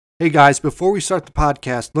Hey guys, before we start the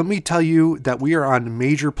podcast, let me tell you that we are on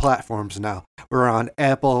major platforms now. We're on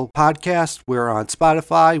Apple Podcasts, we're on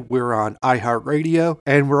Spotify, we're on iHeartRadio,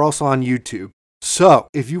 and we're also on YouTube. So,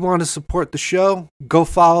 if you want to support the show, go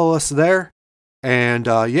follow us there. And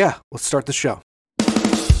let's start the show.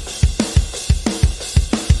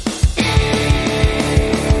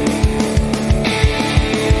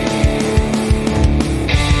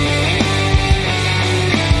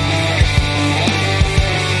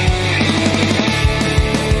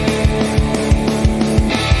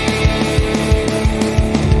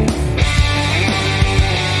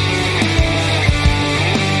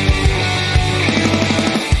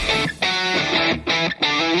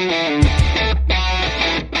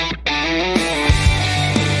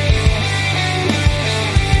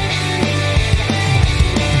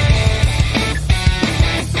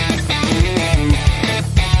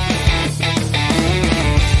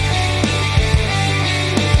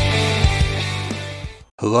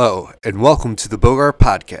 Hello, and welcome to the Bogart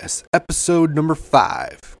Podcast, episode number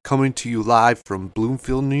 5, coming to you live from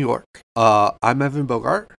Bloomfield, New York. I'm Evan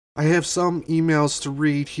Bogart. I have some emails to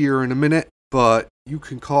read here in a minute, but you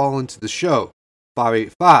can call into the show,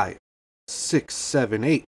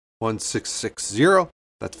 585-678-1660.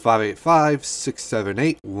 That's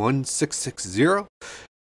 585-678-1660.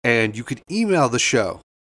 And you can email the show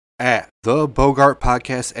at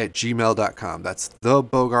thebogartpodcast@gmail.com. That's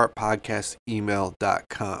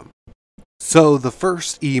thebogartpodcast@gmail.com. So the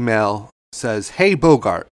first email says, "Hey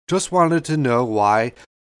Bogart, just wanted to know why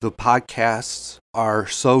the podcasts are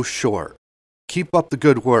so short. Keep up the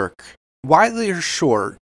good work." Why they're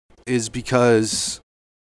short is because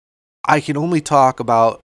I can only talk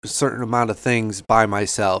about a certain amount of things by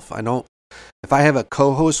myself. If I have a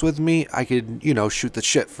co-host with me, I could, shoot the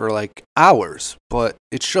shit for like hours, but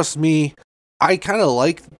it's just me. I kind of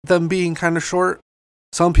like them being kind of short.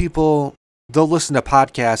 Some people, they'll listen to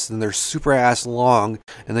podcasts and they're super ass long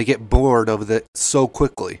and they get bored of it so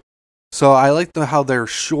quickly. So I like how they're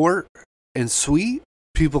short and sweet.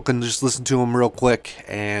 People can just listen to them real quick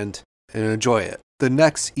and enjoy it. The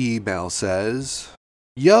next email says,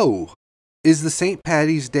 "Yo, is the St.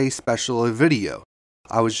 Patty's Day special a video?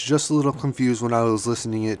 I was just a little confused when I was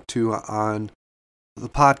listening it to on the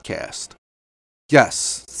podcast."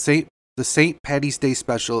 Yes, the St. Patty's Day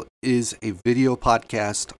special is a video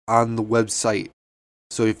podcast on the website.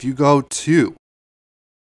 So if you go to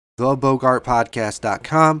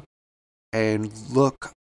thebogartpodcast.com and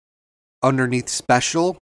look underneath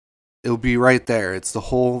special, it'll be right there. It's the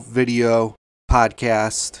whole video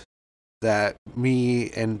podcast that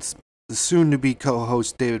me and the soon-to-be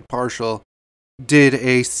co-host David Parshall did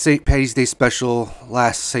a St. Patty's Day special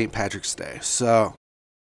last St. Patrick's Day. So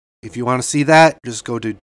if you want to see that, just go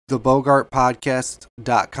to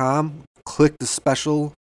thebogartpodcast.com, click the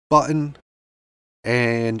special button,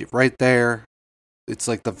 and right there, it's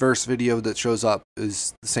like the first video that shows up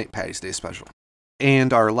is the St. Patty's Day special.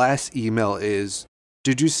 And our last email is,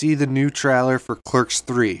 "Did you see the new trailer for Clerks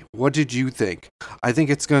 3? What did you think? I think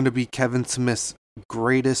it's going to be Kevin Smith's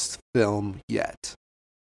greatest film yet."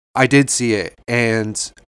 I did see it,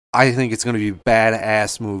 and I think it's going to be a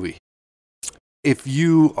badass movie. If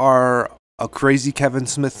you are a crazy Kevin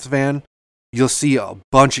Smith fan, you'll see a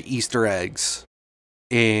bunch of Easter eggs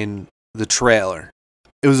in the trailer.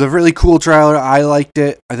 It was a really cool trailer. I liked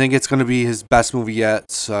it. I think it's going to be his best movie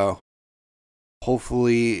yet, so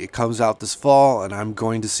hopefully it comes out this fall, and I'm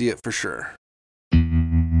going to see it for sure.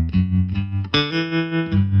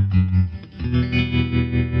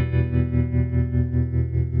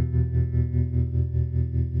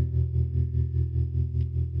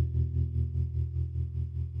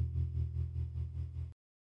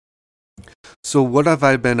 So what have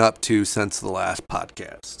I been up to since the last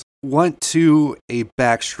podcast? Went to a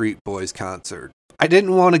Backstreet Boys concert. I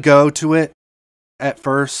didn't want to go to it at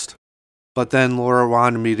first, but then Laura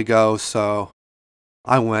wanted me to go, so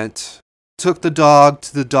I went. Took the dog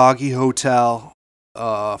to the doggy hotel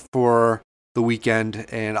for the weekend,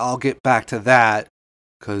 and I'll get back to that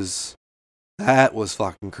because that was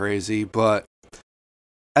fucking crazy. But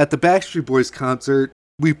at the Backstreet Boys concert,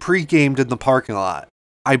 we pre-gamed in the parking lot.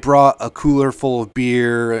 I brought a cooler full of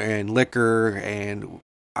beer and liquor, and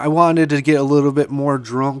I wanted to get a little bit more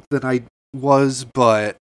drunk than I was,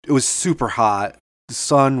 but it was super hot. The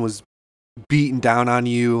sun was beating down on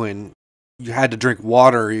you, and you had to drink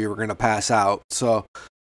water or you were going to pass out. So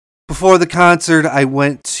before the concert, I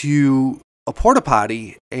went to a porta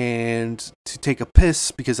potty and to take a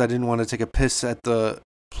piss because I didn't want to take a piss at the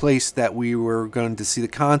place that we were going to see the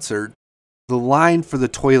concert. The line for the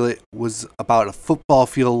toilet was about a football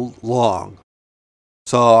field long.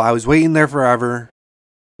 So I was waiting there forever.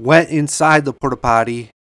 went inside the porta potty,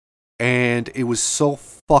 and it was so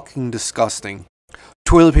fucking disgusting.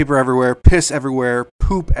 Toilet paper everywhere, piss everywhere,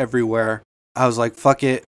 poop everywhere. I was like, fuck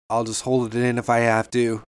it, I'll just hold it in if I have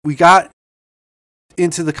to. We got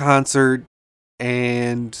into the concert,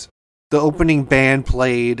 and the opening band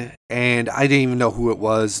played, and I didn't even know who it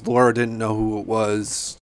was. Laura didn't know who it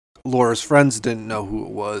was. Laura's friends didn't know who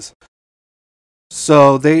it was.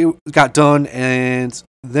 So they got done, and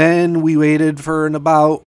then we waited for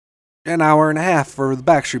about an hour and a half for the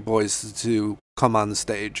Backstreet Boys to come on the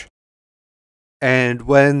stage. And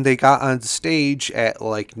when they got on stage at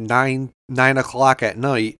like 9 o'clock at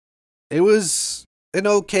night, it was an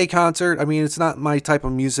okay concert. I mean, it's not my type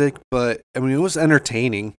of music, but I mean, it was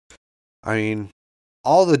entertaining. I mean,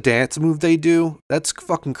 all the dance move they do, that's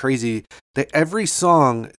fucking crazy. Every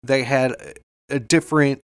song, they had a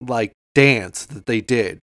different, like, dance that they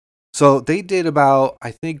did. So they did about,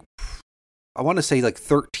 I think, I want to say like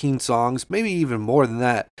 13 songs, maybe even more than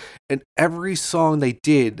that. And every song they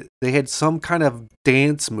did, they had some kind of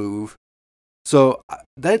dance move. So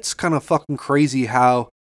that's kind of fucking crazy how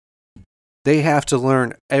they have to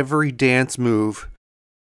learn every dance move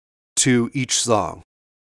to each song.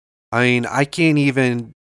 I mean, I can't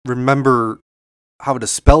even remember how to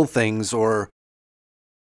spell things, or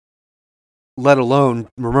let alone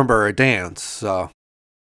remember a dance. So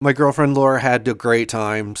my girlfriend Laura had a great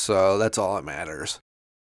time, so that's all that matters.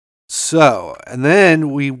 So, and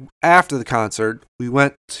then after the concert, we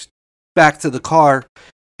went back to the car,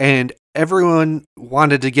 and everyone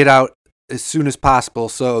wanted to get out as soon as possible,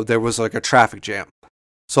 so there was like a traffic jam.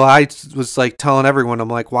 So I was like telling everyone, I'm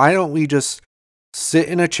like, why don't we just sit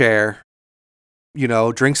in a chair,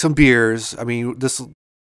 drink some beers? I mean, it's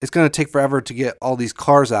going to take forever to get all these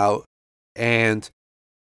cars out, and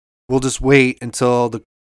we'll just wait until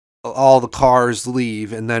all the cars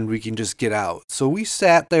leave, and then we can just get out. So we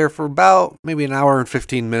sat there for about maybe an hour and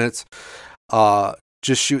 15 minutes,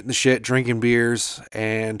 just shooting the shit, drinking beers,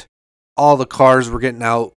 and all the cars were getting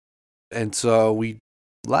out, and so we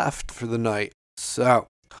left for the night.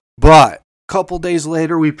 But a couple days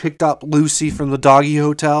later, we picked up Lucy from the doggy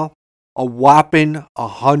hotel, a whopping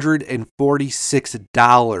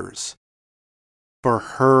 $146 for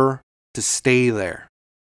her to stay there.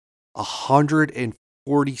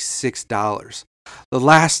 $146. The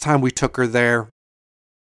last time we took her there,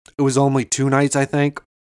 it was only 2 nights, I think,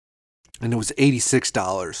 and it was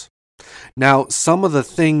 $86. Now, some of the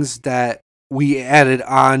things that we added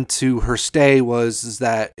on to her stay is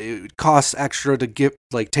that it costs extra to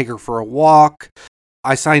take her for a walk.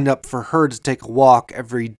 I signed up for her to take a walk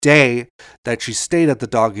every day that she stayed at the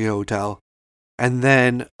doggy hotel, and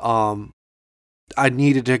then I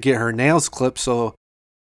needed to get her nails clipped.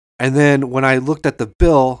 And then when I looked at the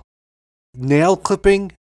bill, nail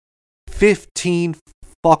clipping, $15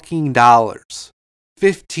 fucking dollars.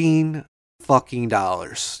 $15 fucking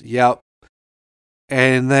dollars. Yep.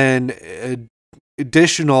 And then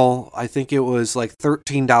additional, I think it was like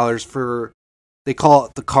 $13 for, they call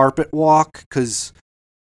it the carpet walk, because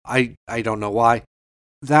I don't know why.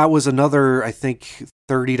 That was another, I think,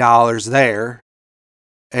 $30 there.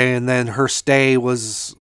 And then her stay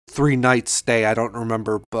was 3 nights stay. I don't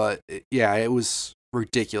remember, but yeah, it was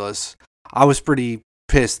ridiculous. I was pretty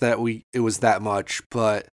pissed that it was that much,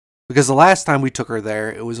 but because the last time we took her there,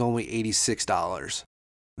 it was only $86.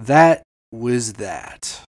 That was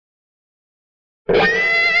that.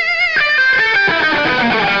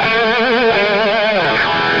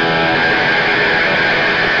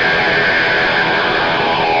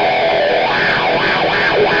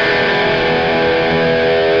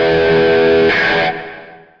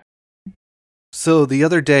 So the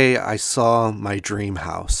other day I saw my dream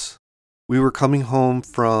house. We were coming home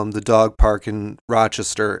from the dog park in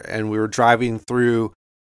Rochester, and we were driving through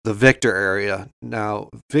the Victor area. Now,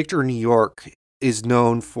 Victor, New York is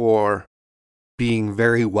known for being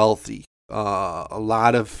very wealthy. A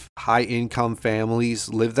lot of high-income families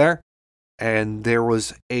live there, and there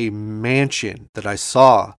was a mansion that I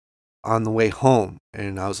saw on the way home,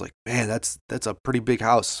 and I was like, man, that's a pretty big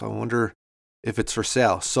house. I wonder if it's for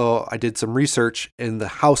sale. So I did some research, and the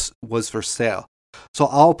house was for sale. So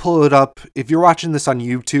I'll pull it up. If you're watching this on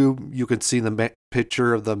YouTube, you can see the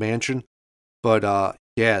picture of the mansion. But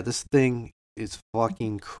yeah, this thing is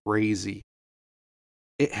fucking crazy.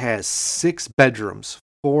 It has 6 bedrooms,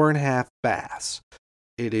 4.5 baths.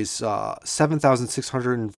 It is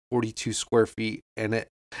 7,642 square feet, and it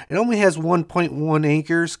only has 1.1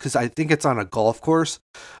 acres because I think it's on a golf course.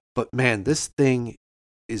 But man, this thing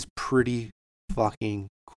is pretty fucking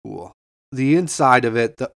cool. The inside of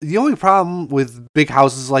it, the only problem with big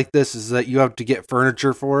houses like this is that you have to get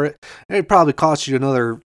furniture for it, and it probably costs you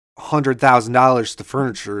another $100,000 to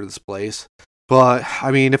furniture this place. But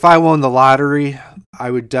I mean, if I won the lottery,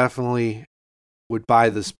 I would definitely would buy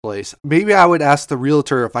this place. Maybe I would ask the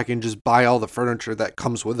realtor if I can just buy all the furniture that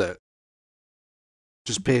comes with it.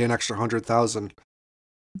 Just pay an extra 100,000.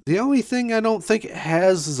 The only thing I don't think it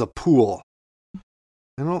has is a pool.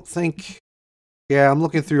 I don't think. Yeah, I'm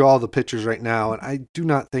looking through all the pictures right now, and I do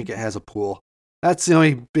not think it has a pool. That's the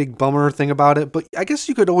only big bummer thing about it. But I guess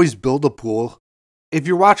you could always build a pool. If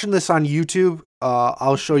you're watching this on YouTube,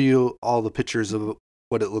 I'll show you all the pictures of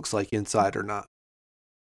what it looks like inside or not.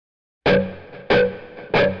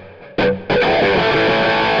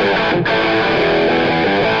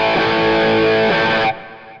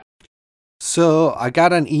 So I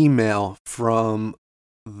got an email from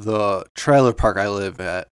the trailer park I live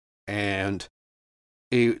at, and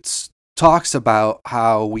it talks about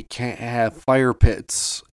how we can't have fire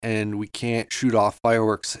pits and we can't shoot off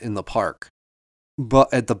fireworks in the park.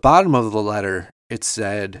 But at the bottom of the letter, it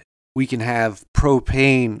said we can have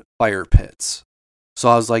propane fire pits. So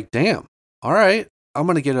I was like, damn, all right, I'm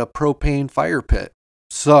going to get a propane fire pit.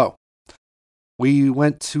 So we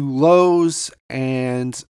went to Lowe's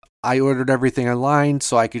and I ordered everything online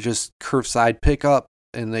so I could just curbside pick up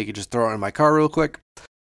and they could just throw it in my car real quick.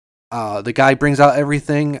 The guy brings out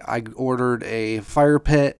everything. I ordered a fire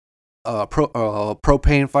pit, a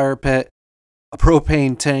propane fire pit, a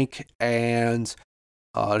propane tank, and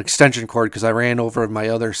an extension cord because I ran over my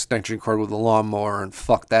other extension cord with a lawnmower and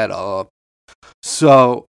fucked that up.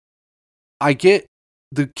 So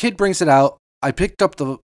the kid brings it out. I picked up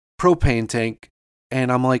the propane tank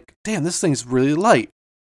and I'm like, damn, this thing's really light.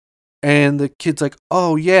 And the kid's like,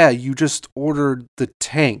 oh yeah, you just ordered the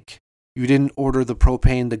tank. You didn't order the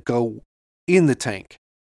propane to go in the tank.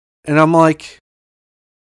 And I'm like,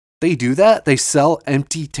 they do that? They sell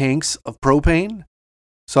empty tanks of propane?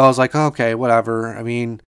 So I was like, okay, whatever. I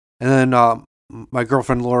mean, and then my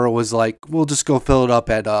girlfriend Laura was like, we'll just go fill it up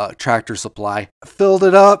at Tractor Supply. Filled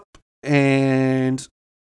it up and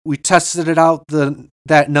we tested it out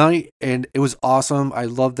that night and it was awesome. I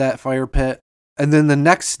loved that fire pit. And then the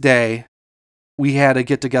next day, we had a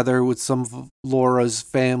get together with some of Laura's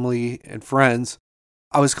family and friends.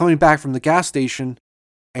 I was coming back from the gas station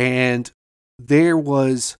and there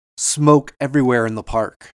was smoke everywhere in the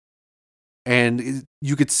park. And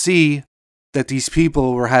you could see that these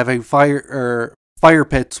people were having fire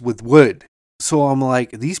pits with wood. So I'm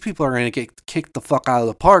like, these people are going to get kicked the fuck out of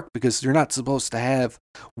the park because you're not supposed to have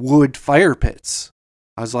wood fire pits.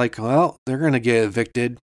 I was like, well, they're going to get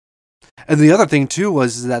evicted. And the other thing too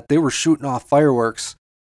was that they were shooting off fireworks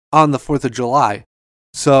on the 4th of July.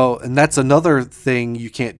 So, and that's another thing you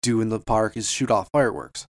can't do in the park is shoot off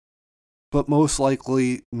fireworks. But most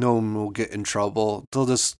likely no one will get in trouble. They'll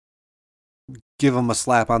just give them a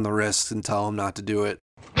slap on the wrist and tell them not to do it.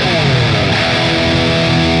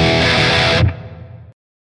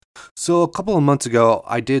 So a couple of months ago,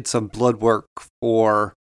 I did some blood work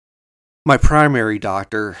for my primary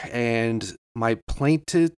doctor and my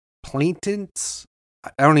plaintiffs.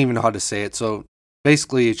 I don't even know how to say it. So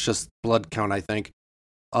basically, it's just blood count, I think,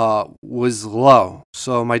 was low.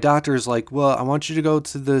 So my doctor is like, well, I want you to go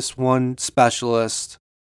to this one specialist.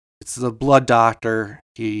 It's the blood doctor.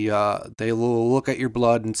 They will look at your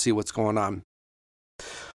blood and see what's going on.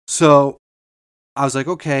 So I was like,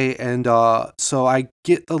 okay. And so I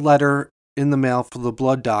get the letter in the mail for the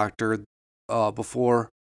blood doctor before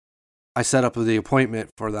I set up the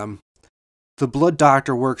appointment for them. The blood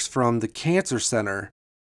doctor works from the cancer center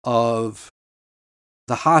of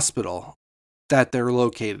the hospital that they're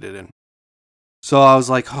located in. So I was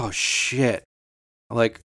like, oh shit.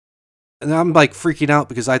 And I'm like freaking out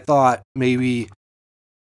because I thought maybe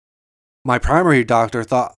my primary doctor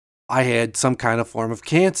thought I had some kind of form of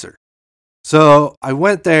cancer. So I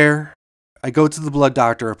went there. I go to the blood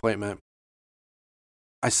doctor appointment.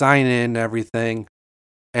 I sign in and everything.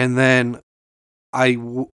 And then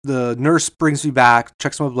the nurse brings me back,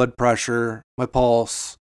 checks my blood pressure, my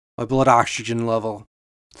pulse, my blood oxygen level.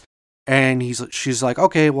 And she's like,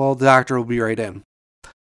 okay, well, the doctor will be right in.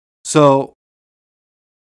 So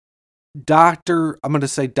I'm going to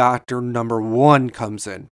say doctor number 1 comes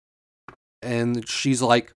in. And she's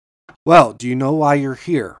like, well, do you know why you're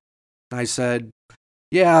here? And I said,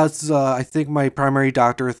 yeah, I think my primary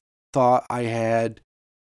doctor thought I had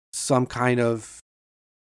some kind of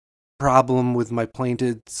problem with my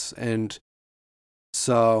plaintiffs. And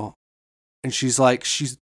she's like,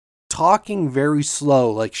 she's talking very slow,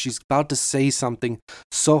 like she's about to say something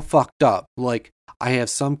so fucked up, like I have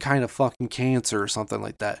some kind of fucking cancer or something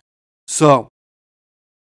like that. So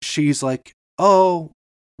she's like, oh,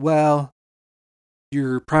 well,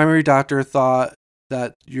 your primary doctor thought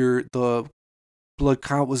that the blood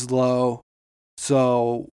count was low.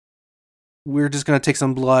 So we're just going to take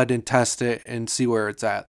some blood and test it and see where it's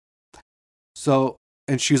at. So,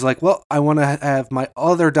 and she's like, well, I want to have my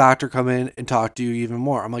other doctor come in and talk to you even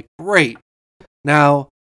more. I'm like, great. Now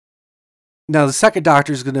the second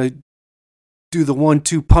doctor is going to do the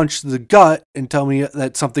 1-2 punch to the gut and tell me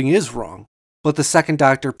that something is wrong. But the second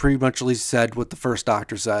doctor pretty much said what the first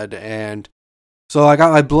doctor said. And so I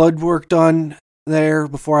got my blood work done there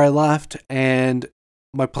before I left, and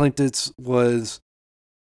my platelets was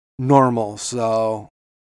normal. So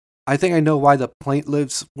I think I know why the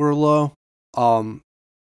platelets were low.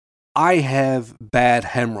 I have bad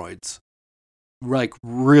hemorrhoids, like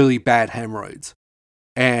really bad hemorrhoids.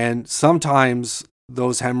 And sometimes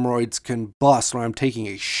those hemorrhoids can bust when I'm taking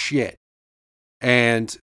a shit.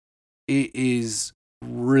 And it is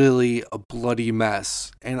really a bloody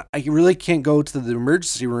mess. And I really can't go to the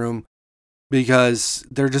emergency room because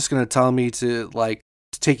they're just going to tell me to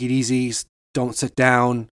take it easy, don't sit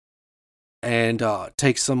down, and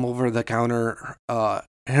take some over-the-counter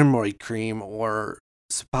hemorrhoid cream or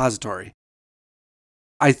suppository.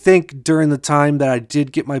 I think during the time that I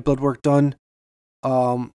did get my blood work done,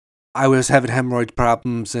 I was having hemorrhoid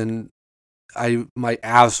problems, and my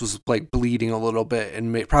ass was bleeding a little bit,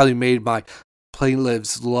 and probably made my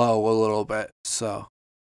platelets low a little bit. So,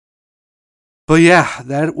 but yeah,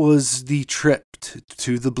 that was the trip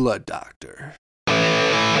to the blood doctor.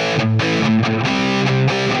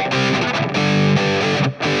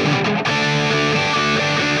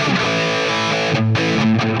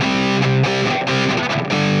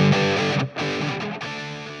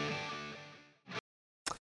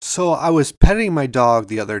 So I was petting my dog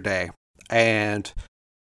the other day, and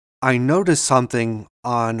I noticed something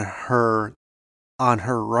on her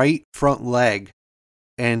right front leg,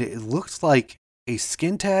 and it looks like a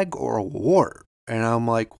skin tag or a wart. And I'm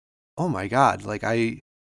like, oh my God, I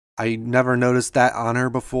never noticed that on her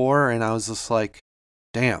before, and I was just like,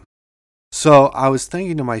 damn. So I was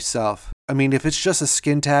thinking to myself, I mean, if it's just a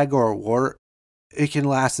skin tag or a wart, it can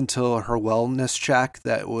last until her wellness check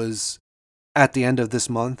that was at the end of this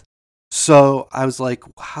month. So I was like,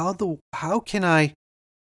 how can I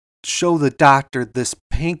show the doctor this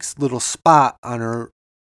pink little spot on her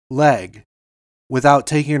leg without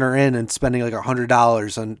taking her in and spending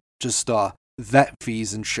 $100 on just vet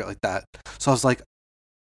fees and shit like that? So I was like,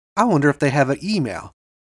 I wonder if they have an email.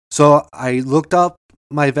 So I looked up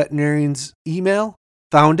my veterinarian's email,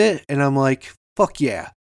 found it, and I'm like, fuck yeah.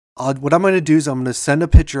 What I'm going to do is I'm going to send a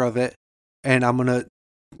picture of it, and I'm going to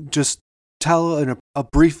just tell in a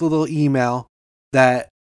brief little email that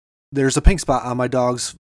there's a pink spot on my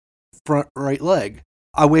dog's front right leg.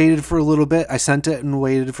 I waited for a little bit. I sent it and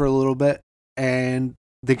waited for a little bit, and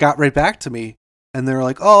they got right back to me. And they're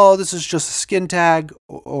like, oh, this is just a skin tag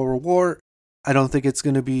or a wart. I don't think it's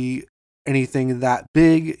going to be anything that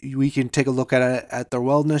big. We can take a look at it at their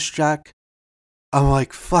wellness check. I'm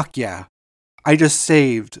like, fuck yeah. I just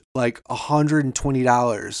saved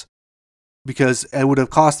 $120 because it would have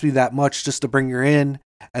cost me that much just to bring her in,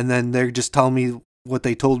 and then they're just telling me what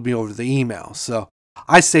they told me over the email. So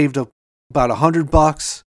I saved about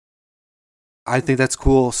 $100. I think that's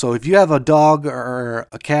cool. So if you have a dog or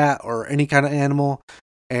a cat or any kind of animal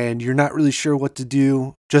and you're not really sure what to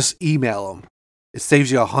do, just email them. It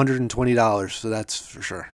saves you $120, so that's for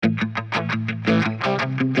sure.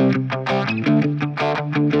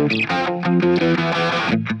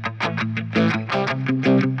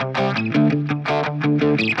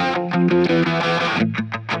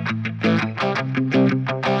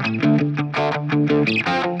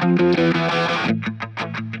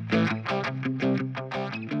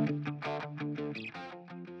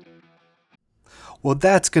 Well,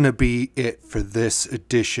 that's going to be it for this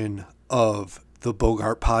edition of the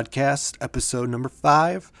Bogart Podcast, episode number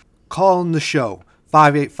 5. Call in the show,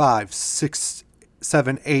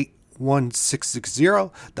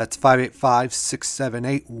 585-678-1660. That's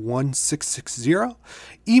 585-678-1660.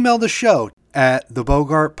 Email the show at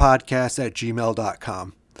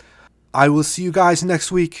thebogartpodcast@gmail.com. I will see you guys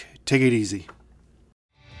next week. Take it easy.